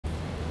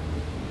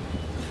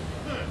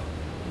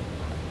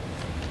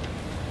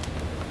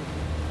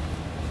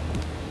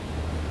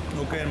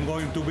Okay, I'm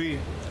going to be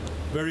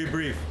very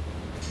brief.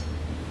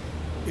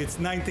 It's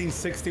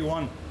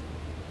 1961,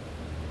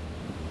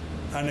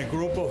 and a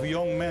group of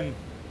young men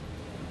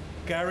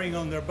carrying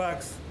on their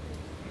backs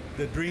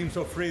the dreams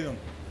of freedom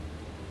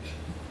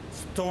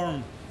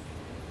stormed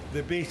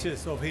the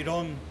beaches of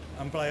Girón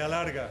and Playa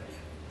Larga,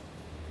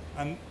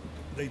 and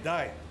they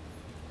died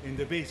in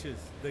the beaches,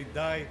 they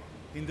die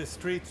in the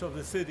streets of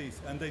the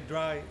cities, and they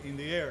die in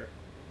the air.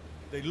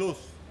 They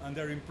lose and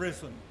they're in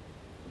prison.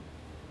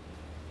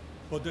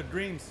 But their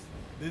dreams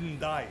didn't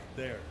die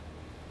there.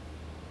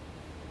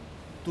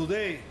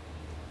 Today,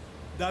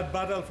 that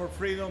battle for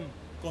freedom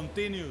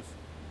continues,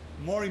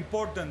 more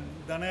important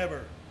than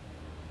ever.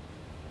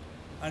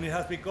 And it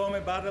has become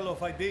a battle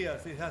of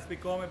ideas. It has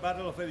become a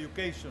battle of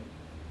education.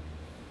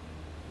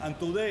 And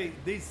today,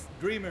 these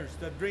dreamers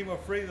that dream of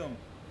freedom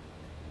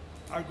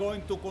are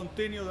going to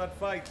continue that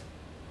fight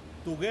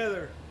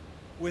together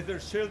with their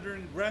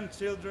children,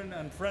 grandchildren,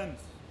 and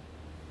friends.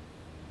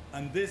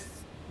 And this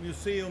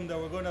museum that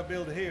we're going to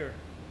build here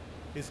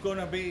is going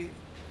to be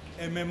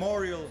a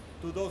memorial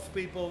to those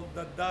people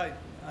that died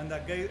and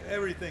that gave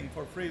everything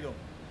for freedom.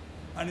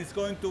 And it's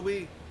going to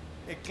be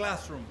a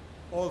classroom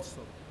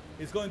also.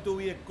 It's going to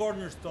be a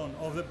cornerstone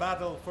of the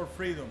battle for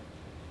freedom.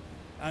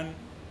 And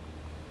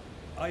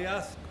I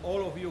ask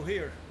all of you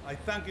here, I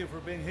thank you for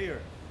being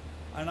here,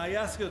 and I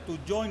ask you to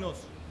join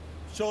us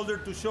shoulder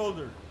to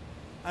shoulder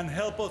and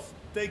help us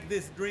take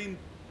this dream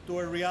to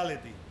a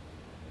reality.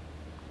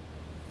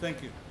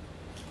 Thank you.